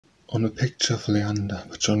On a Picture of Leander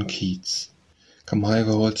by John Keats. Come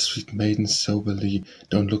hither, all sweet maidens, soberly,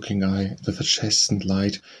 down looking eye, with a chasten'd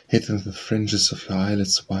light, hither the fringes of your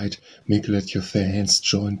eyelids white, meekly let your fair hands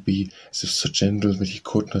joined be, as if so gentle that he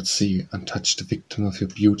could not see, untouched the victim of your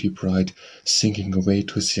beauty bright, sinking away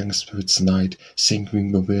to his young spirit's night,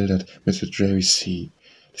 sinking bewildered with the dreary sea.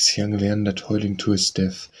 This young Leander toiling to his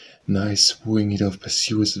death, Nigh, swooning, he doth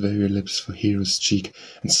pursue his very lips for hero's cheek,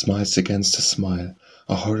 and smiles against her smile.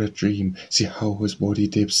 A horrid dream, see how his body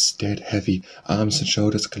dips, dead heavy, arms and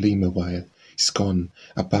shoulders gleam awhile. He's gone,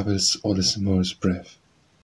 a bubbles all his amorous breath.